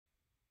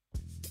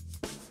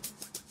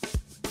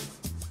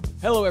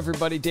Hello,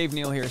 everybody. Dave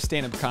Neal here,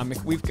 stand-up comic.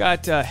 We've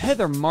got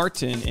Heather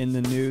Martin in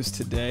the news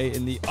today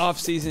in the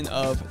off-season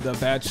of The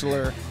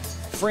Bachelor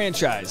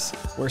franchise.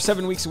 We're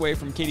 7 weeks away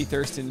from Katie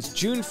Thurston's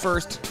June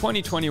 1st,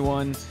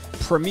 2021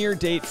 premiere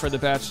date for The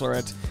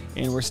Bachelorette,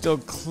 and we're still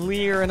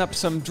clearing up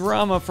some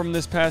drama from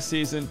this past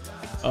season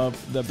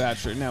of The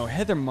Bachelor. Now,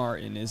 Heather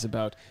Martin is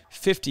about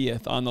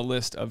 50th on the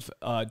list of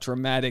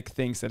dramatic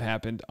things that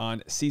happened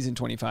on season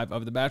 25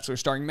 of The Bachelor,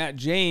 starring Matt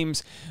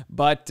James,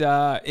 but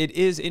it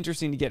is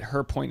interesting to get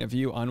her point of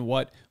view on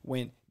what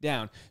went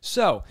down.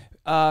 So,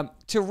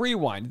 to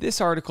rewind, this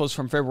article is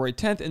from February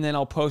 10th, and then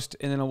I'll post,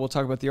 and then we'll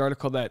talk about the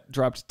article that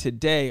dropped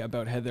today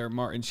about Heather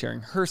Martin sharing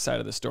her side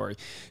of the story.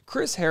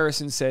 Chris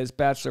Harrison says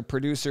Bachelor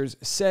producers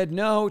said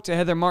no to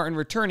Heather Martin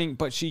returning,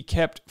 but she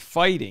kept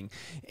fighting.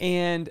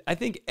 And I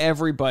think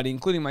everybody,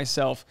 including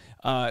myself,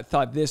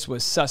 thought this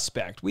was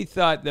suspect. We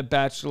thought the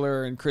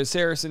Bachelor and Chris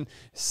Harrison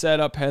set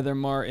up Heather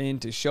Martin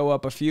to show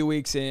up a few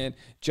weeks in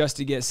just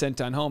to get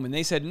sent on home. And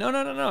they said,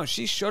 no,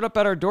 she showed up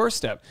at our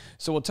doorstep.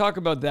 So we'll talk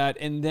about that,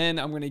 and then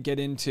I'm going to get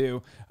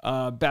into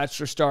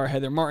Bachelor star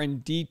Heather Martin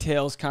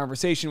details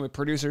conversation with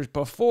producers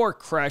before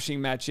crashing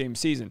Matt James'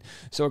 season.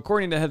 So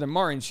according to Heather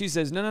Martin, she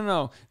says,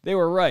 no, they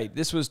were right.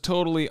 This was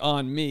totally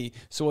on me.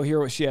 So we'll hear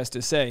what she has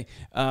to say.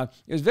 It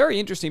was very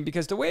interesting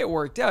because the way it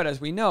worked out, as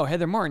we know,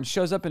 Heather Martin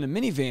shows up in a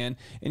minivan,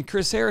 and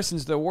Chris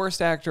Harrison's the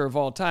worst actor of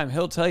all time.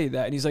 He'll tell you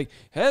that. And he's like,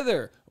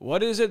 Heather,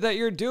 what is it that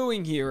you're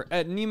doing here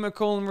at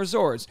Neal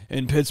Resorts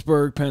in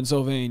Pittsburgh,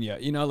 Pennsylvania?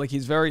 You know, like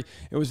it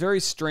was very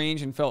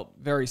strange and felt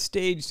very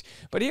staged.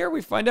 But here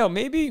we find out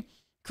maybe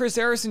Chris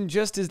Harrison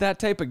just is that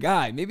type of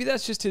guy. Maybe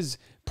that's just his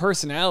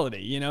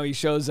personality. You know, he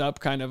shows up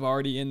kind of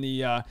already in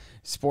the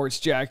sports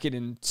jacket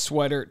and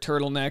sweater,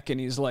 turtleneck, and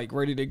he's like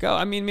ready to go.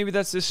 I mean, maybe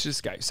that's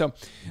this guy. So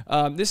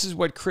this is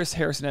what Chris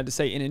Harrison had to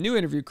say. In a new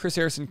interview, Chris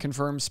Harrison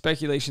confirmed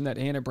speculation that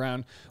Hannah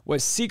Brown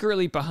was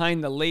secretly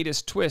behind the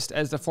latest twist,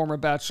 as the former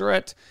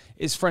Bachelorette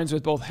is friends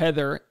with both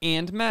Heather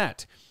and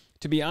Matt.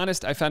 To be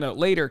honest, I found out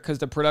later because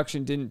the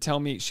production didn't tell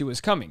me she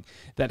was coming,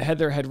 that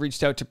Heather had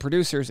reached out to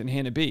producers and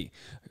Hannah B.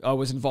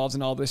 Was involved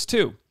in all this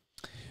too.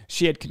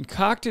 She had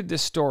concocted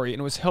this story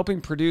and was helping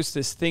produce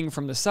this thing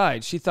from the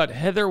side. She thought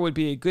Heather would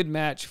be a good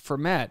match for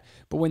Matt,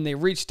 but when they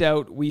reached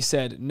out, we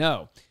said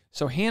no.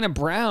 So Hannah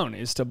Brown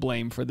is to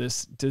blame for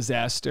this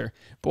disaster.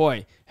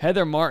 Boy,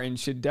 Heather Martin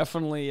should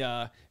definitely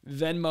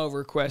Venmo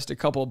request a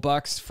couple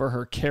bucks for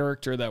her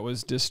character that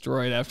was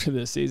destroyed after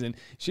this season.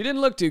 She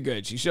didn't look too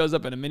good. She shows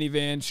up in a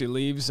minivan. She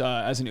leaves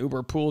as an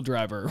Uber pool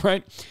driver,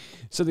 right?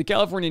 So the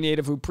California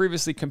native who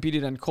previously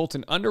competed on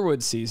Colton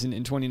Underwood's season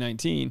in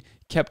 2019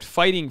 kept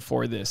fighting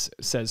for this,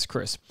 says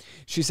Chris.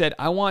 She said,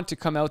 I want to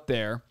come out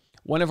there.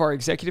 One of our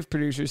executive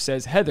producers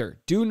says, Heather,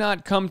 do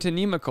not come to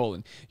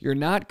Neal. You're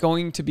not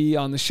going to be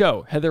on the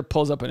show. Heather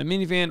pulls up in a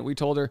minivan. We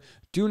told her,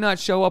 do not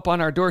show up on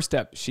our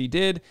doorstep. She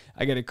did.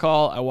 I get a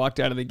call. I walked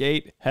out of the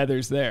gate.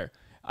 Heather's there.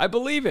 I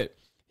believe it.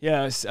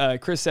 Yes,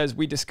 Chris says,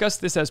 we discussed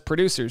this as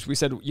producers. We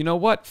said, you know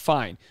what?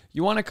 Fine.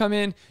 You want to come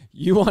in?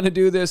 You want to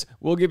do this?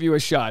 We'll give you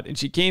a shot. And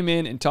she came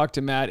in and talked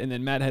to Matt, and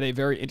then Matt had a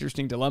very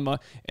interesting dilemma,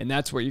 and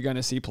that's what you're going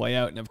to see play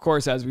out. And, of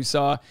course, as we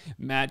saw,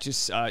 Matt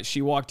just,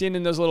 she walked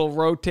in those little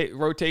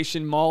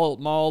rotation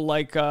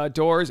mall-like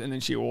doors, and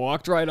then she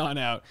walked right on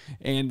out,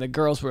 and the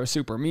girls were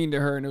super mean to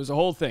her, and it was a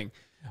whole thing.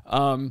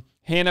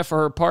 Hannah, for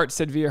her part,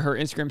 said via her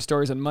Instagram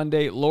stories on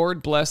Monday,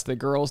 Lord bless the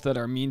girls that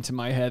are mean to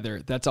my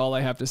Heather. That's all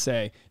I have to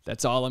say.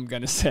 That's all I'm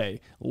going to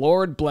say.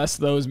 Lord bless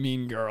those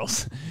mean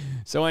girls.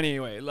 So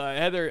anyway,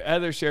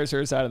 Heather shares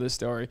her side of the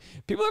story.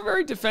 People are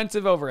very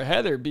defensive over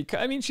Heather because,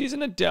 I mean, she's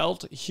an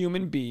adult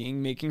human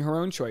being making her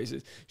own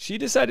choices. She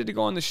decided to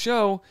go on the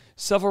show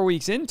several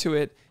weeks into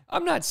it.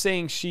 I'm not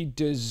saying she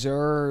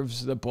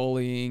deserves the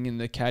bullying and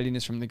the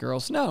cattiness from the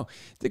girls. No,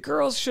 the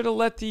girls should have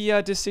let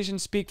the decision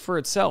speak for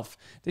itself.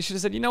 They should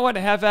have said, you know what,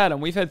 have at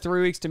him. We've had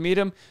 3 weeks to meet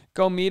him.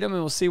 Go meet him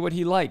and we'll see what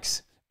he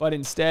likes. But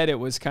instead, it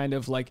was kind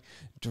of like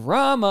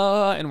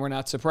drama, and we're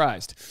not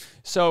surprised.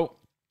 So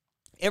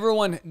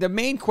everyone, the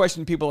main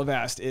question people have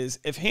asked is,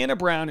 if Hannah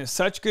Brown is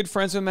such good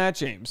friends with Matt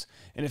James,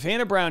 and if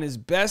Hannah Brown is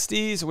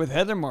besties with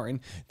Heather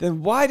Martin,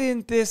 then why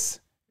didn't this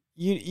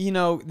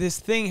this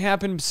thing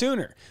happened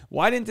sooner?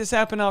 Why didn't this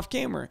happen off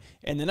camera?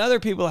 And then other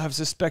people have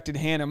suspected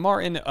Hannah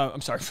Martin, I'm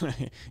sorry,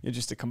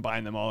 just to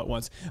combine them all at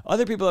once.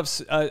 Other people have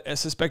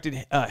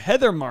suspected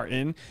Heather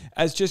Martin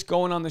as just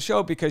going on the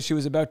show because she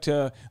was about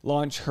to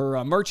launch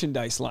her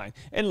merchandise line.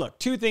 And look,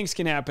 2 things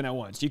can happen at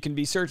once. You can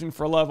be searching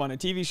for love on a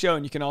TV show,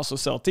 and you can also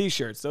sell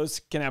t-shirts. Those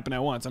can happen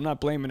at once. I'm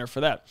not blaming her for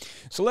that.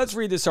 So let's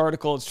read this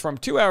article. It's from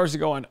 2 hours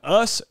ago on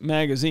Us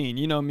Magazine.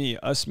 You know me,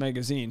 Us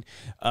Magazine.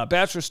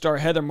 Bachelor star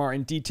Heather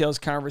Martin details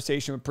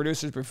conversation with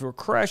producers before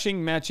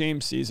crashing Matt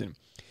James' season.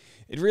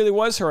 It really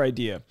was her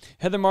idea.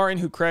 Heather Martin,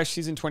 who crashed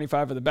season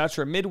 25 of The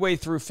Bachelor midway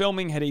through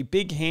filming, had a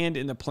big hand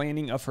in the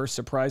planning of her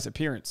surprise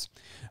appearance.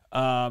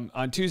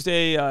 On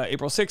Tuesday,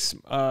 April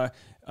 6th,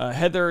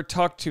 Heather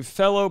talked to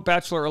fellow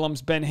Bachelor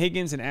alums Ben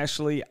Higgins and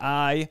Ashley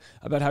I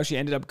about how she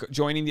ended up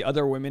joining the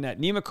other women at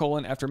Neal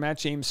after Matt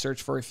James'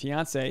 search for a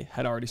fiancé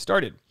had already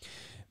started.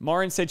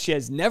 Marin said she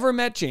has never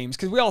met James,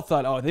 because we all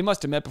thought, oh, they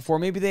must have met before.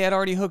 Maybe they had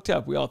already hooked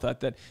up. We all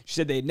thought that. She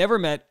said they had never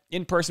met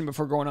in person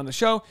before going on the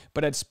show,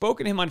 but had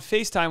spoken to him on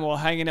FaceTime while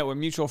hanging out with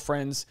mutual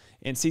friends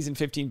and season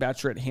 15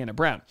 Bachelorette Hannah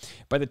Brown.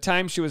 By the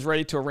time she was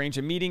ready to arrange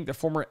a meeting, the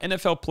former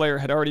NFL player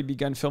had already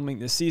begun filming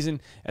this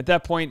season. At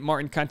that point,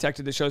 Martin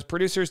contacted the show's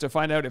producers to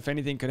find out if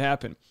anything could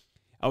happen.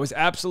 I was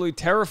absolutely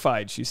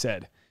terrified, she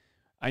said.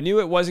 I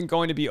knew it wasn't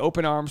going to be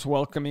open arms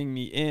welcoming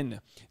me in.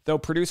 Though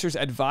producers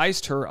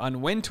advised her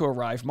on when to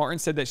arrive, Martin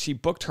said that she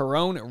booked her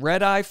own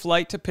red-eye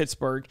flight to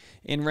Pittsburgh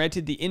and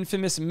rented the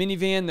infamous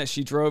minivan that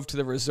she drove to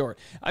the resort.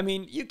 I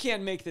mean, you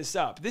can't make this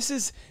up. This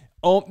is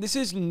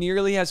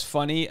nearly as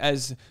funny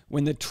as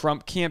when the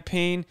Trump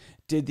campaign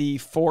did the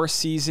Four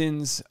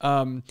Seasons.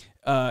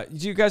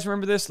 Do you guys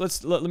remember this?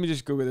 Let me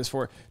just Google this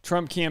for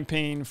Trump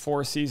campaign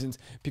Four Seasons,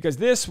 because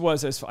this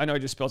was I know I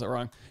just spelled it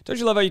wrong. Don't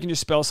you love how you can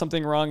just spell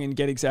something wrong and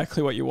get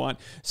exactly what you want?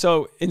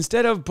 So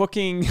instead of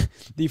booking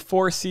the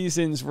Four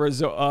Seasons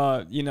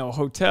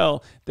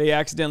hotel, they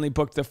accidentally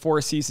booked the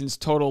Four Seasons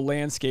Total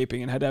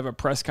Landscaping and had to have a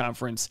press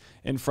conference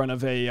in front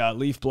of a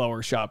leaf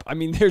blower shop. I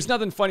mean, there's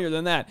nothing funnier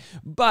than that.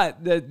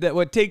 But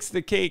what takes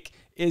the cake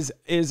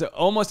is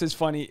almost as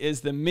funny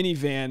as the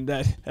minivan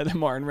that Heather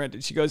Martin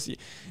rented. She goes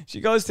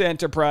to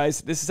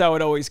Enterprise. This is how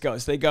it always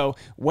goes. They go,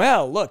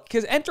 well, look,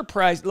 because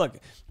Enterprise, look,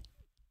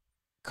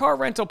 car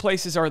rental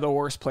places are the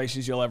worst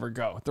places you'll ever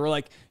go. They're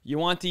like, you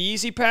want the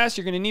easy pass?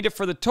 You're going to need it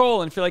for the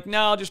toll. And if you're like, no,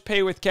 I'll just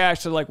pay with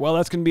cash. They're like, well,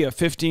 that's going to be a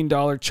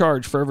 $15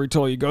 charge for every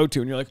toll you go to.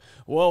 And you're like,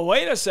 well,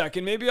 wait a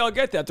second. Maybe I'll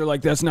get that. They're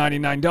like, that's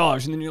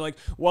 $99. And then you're like,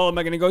 well, am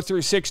I going to go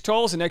through 6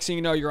 tolls? And next thing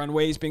you know, you're on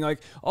Waze being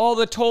like, all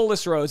the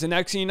tollless roads. And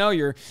next thing you know,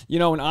 you're, in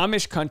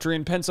Amish country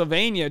in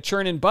Pennsylvania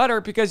churning butter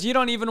because you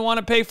don't even want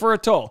to pay for a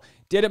toll.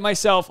 Did it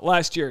myself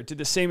last year. Did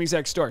the same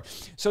exact story.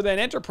 So then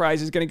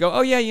Enterprise is going to go,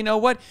 oh, yeah, you know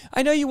what?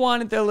 I know you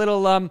wanted the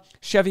little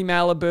Chevy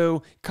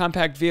Malibu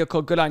compact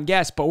vehicle good on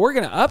gas, but we're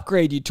going to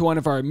upgrade you to one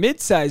of our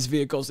mid-size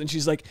vehicles. And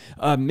she's like,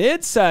 a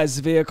mid-size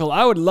vehicle?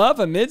 I would love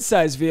a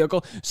mid-size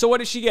vehicle. So what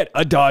does she get?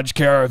 A Dodge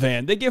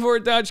Caravan. They give her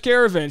a Dodge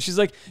Caravan. She's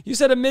like, you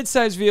said a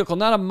mid-size vehicle,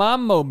 not a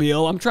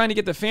mom-mobile. I'm trying to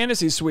get the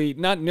fantasy suite,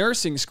 not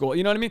nursing school.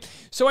 You know what I mean?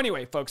 So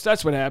anyway, folks,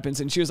 that's what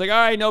happens. And she was like, all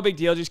right, no big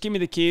deal. Just give me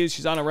the keys.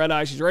 She's on a red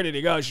eye. She's ready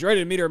to go. She's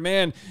ready to meet her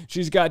man.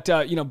 She's got,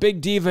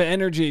 big diva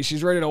energy.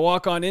 She's ready to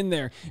walk on in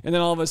there. And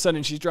then all of a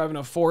sudden she's driving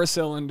a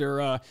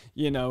 4-cylinder,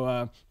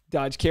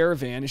 Dodge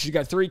Caravan, and she's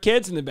got 3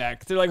 kids in the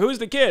back. They're like, who's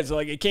the kids? They're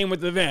like, it came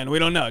with the van. We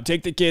don't know.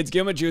 Take the kids,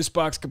 give them a juice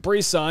box,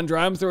 Capri Sun,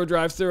 drive them through a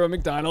drive-through at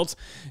McDonald's,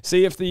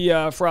 see if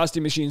the Frosty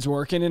machine's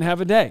working, and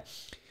have a day.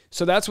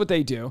 So that's what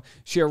they do.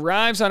 She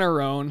arrives on her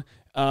own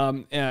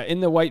in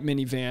the white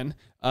minivan,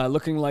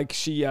 looking like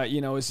she,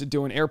 is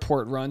doing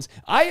airport runs.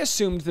 I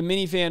assumed the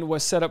minivan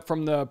was set up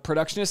from the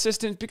production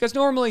assistant because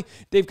normally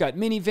they've got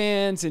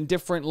minivans and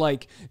different,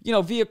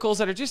 vehicles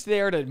that are just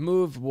there to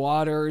move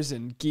waters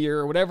and gear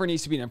or whatever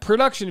needs to be in.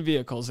 Production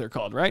vehicles, they're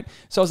called, right?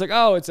 So I was like,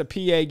 oh, it's a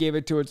PA, gave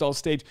it to her, it's all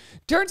staged.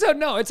 Turns out,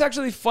 no, it's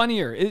actually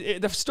funnier.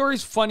 The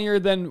story's funnier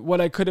than what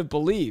I could have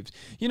believed.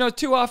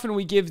 Too often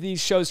we give these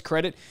shows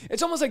credit.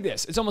 It's almost like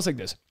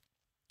this.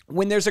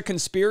 When there's a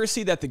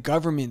conspiracy that the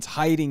government's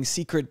hiding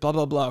secret blah,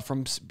 blah, blah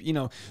from,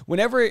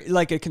 whenever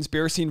like a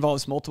conspiracy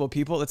involves multiple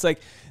people, it's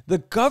like the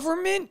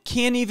government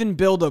can't even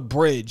build a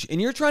bridge.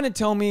 And you're trying to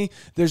tell me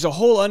there's a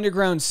whole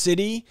underground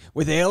city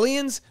with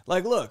aliens?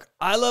 Like, look,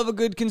 I love a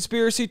good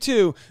conspiracy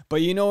too,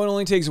 but it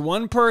only takes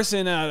one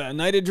person at a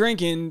night of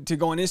drinking to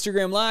go on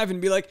Instagram Live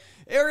and be like,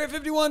 Area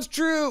 51's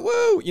true,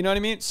 woo! You know what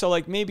I mean? So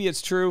maybe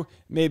it's true,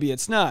 maybe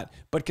it's not.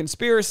 But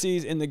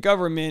conspiracies in the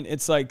government,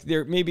 it's like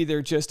maybe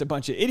they're just a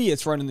bunch of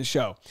idiots running the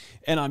show.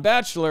 And on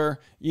Bachelor,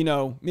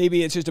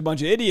 maybe it's just a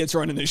bunch of idiots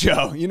running the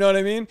show. You know what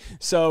I mean?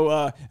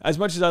 So as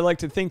much as I like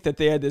to think that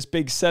they had this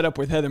big setup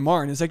with Heather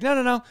Martin, it's like,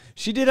 no.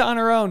 She did it on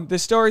her own. The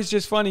story's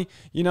just funny.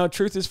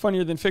 Truth is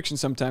funnier than fiction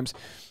sometimes.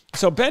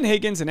 So Ben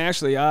Higgins and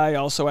Ashley I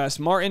also asked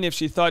Martin if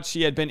she thought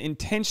she had been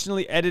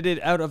intentionally edited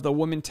out of the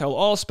Women Tell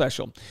All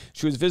special.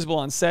 She was visible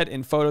on set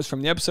in photos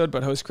from the episode,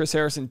 but host Chris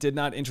Harrison did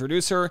not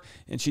introduce her,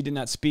 and she did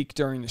not speak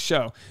during the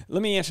show.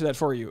 Let me answer that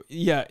for you.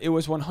 Yeah, it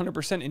was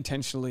 100%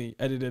 intentionally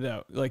edited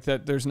out. Like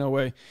that, there's no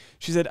way.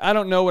 She said, I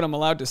don't know what I'm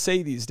allowed to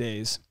say these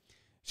days.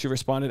 She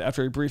responded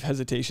after a brief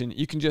hesitation.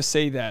 You can just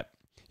say that.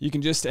 You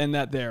can just end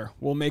that there.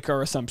 We'll make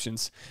our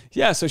assumptions.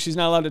 Yeah, so she's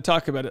not allowed to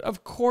talk about it.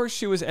 Of course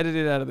she was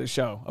edited out of the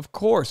show. Of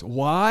course.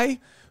 Why?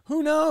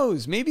 Who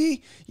knows?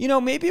 Maybe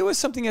it was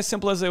something as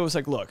simple as it was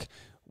like, look,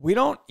 we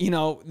don't,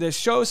 the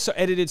show's so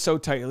edited so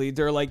tightly.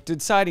 They're like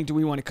deciding, do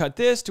we want to cut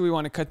this? Do we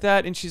want to cut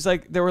that? And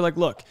they were like,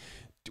 look,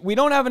 we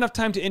don't have enough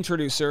time to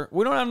introduce her.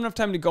 We don't have enough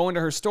time to go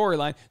into her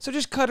storyline. So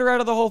just cut her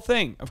out of the whole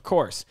thing. Of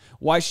course.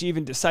 Why she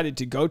even decided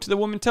to go to the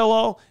Women Tell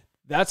All,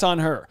 that's on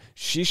her.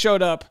 She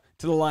showed up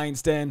to the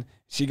Lion's Den.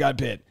 She got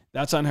bit.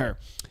 That's on her.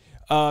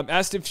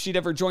 Asked if she'd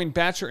ever joined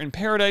Bachelor in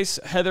Paradise,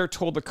 Heather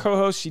told the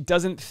co-host she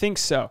doesn't think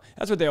so.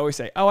 That's what they always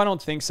say. Oh, I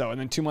don't think so. And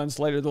then 2 months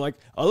later, they're like,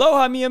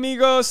 aloha, mi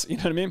amigos. You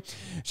know what I mean?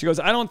 She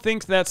goes, I don't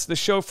think that's the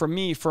show for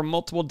me for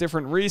multiple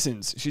different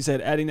reasons. She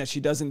said, adding that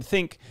she doesn't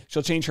think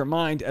she'll change her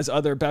mind as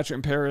other Bachelor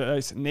in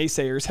Paradise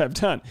naysayers have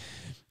done.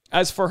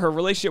 As for her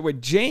relationship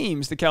with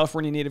James, the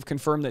California native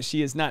confirmed that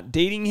she is not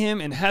dating him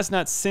and has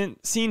not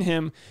seen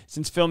him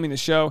since filming the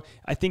show.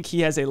 I think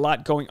he has a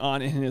lot going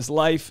on in his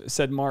life,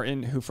 said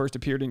Martin, who first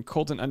appeared in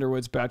Colton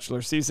Underwood's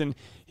Bachelor season.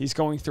 He's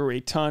going through a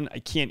ton. I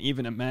can't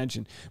even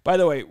imagine. By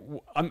the way,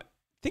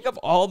 think of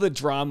all the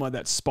drama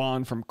that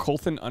spawned from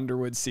Colton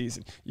Underwood's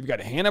season. You've got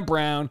Hannah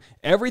Brown,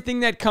 everything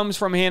that comes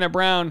from Hannah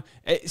Brown.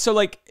 So,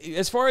 like,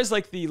 as far as,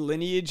 like, the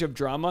lineage of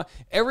drama,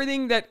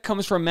 everything that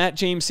comes from Matt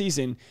James'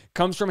 season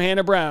comes from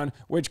Hannah Brown,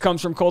 which comes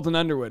from Colton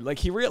Underwood.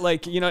 Like,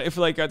 if,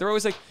 like, they're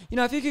always like,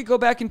 if you could go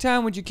back in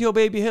time, would you kill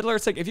baby Hitler?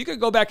 It's like, if you could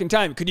go back in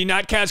time, could you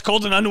not cast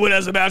Colton Underwood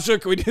as a bachelor?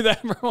 Could we do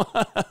that for a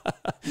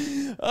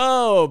while?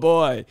 Oh,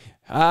 boy.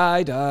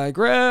 I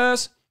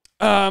digress.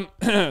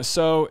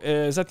 So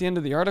is that the end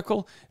of the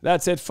article?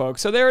 That's it,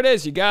 folks. So there it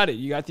is. You got it.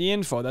 You got the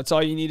info. That's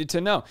all you needed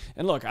to know.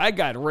 And look, I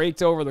got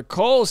raked over the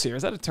coals here.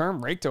 Is that a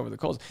term? Raked over the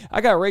coals.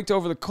 I got raked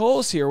over the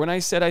coals here when I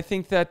said I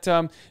think that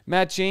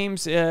Matt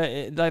James,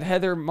 that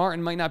Heather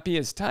Martin might not be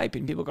his type.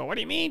 And people go, what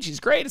do you mean? She's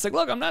great. It's like,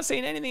 look, I'm not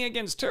saying anything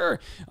against her.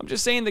 I'm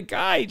just saying the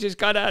guy just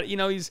got out,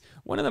 he's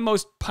one of the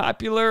most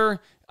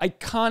popular,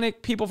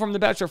 iconic people from the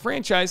Bachelor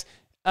franchise.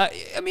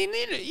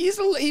 He's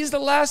the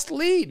last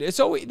lead. That's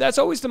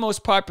always the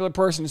most popular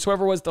person. It's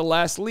whoever was the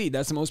last lead.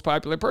 That's the most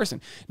popular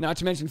person. Not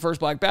to mention first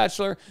Black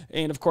Bachelor,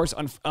 and of course,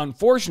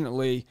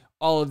 unfortunately,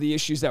 all of the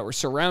issues that were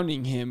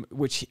surrounding him,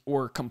 which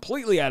were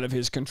completely out of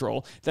his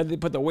control, that they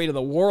put the weight of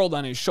the world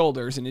on his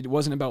shoulders, and it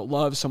wasn't about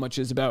love so much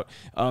as about,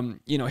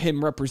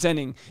 him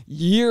representing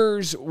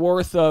years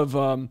worth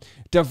of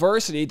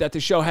diversity that the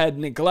show had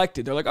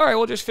neglected. They're like, all right,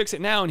 we'll just fix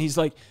it now, and he's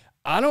like,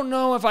 I don't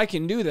know if I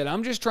can do that.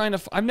 I'm just trying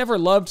to, I've never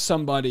loved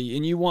somebody,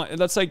 and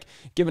that's like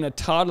giving a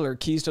toddler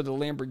keys to the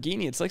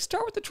Lamborghini. It's like,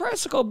 start with the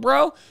tricycle,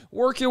 bro.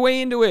 Work your way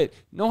into it.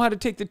 Know how to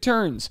take the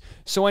turns.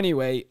 So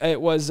anyway,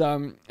 it was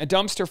a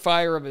dumpster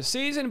fire of a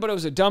season, but it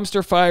was a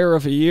dumpster fire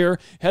of a year.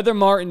 Heather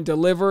Martin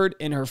delivered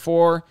in her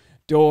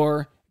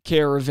 4-door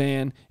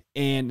Caravan.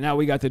 And now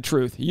we got the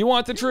truth. You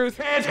want the truth?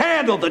 Can't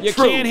handle the truth.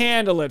 You can't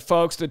handle it,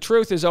 folks. The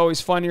truth is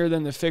always funnier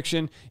than the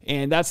fiction,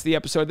 and that's the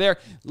episode there.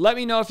 Let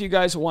me know if you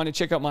guys want to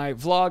check out my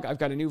vlog. I've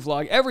got a new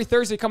vlog every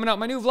Thursday coming out.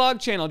 My new vlog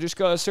channel. Just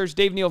go search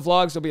Dave Neal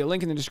Vlogs. There'll be a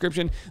link in the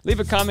description.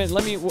 Leave a comment.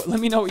 Let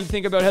me know what you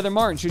think about Heather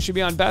Martin. Should she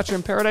be on Bachelor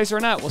in Paradise or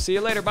not? We'll see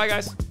you later. Bye,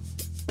 guys.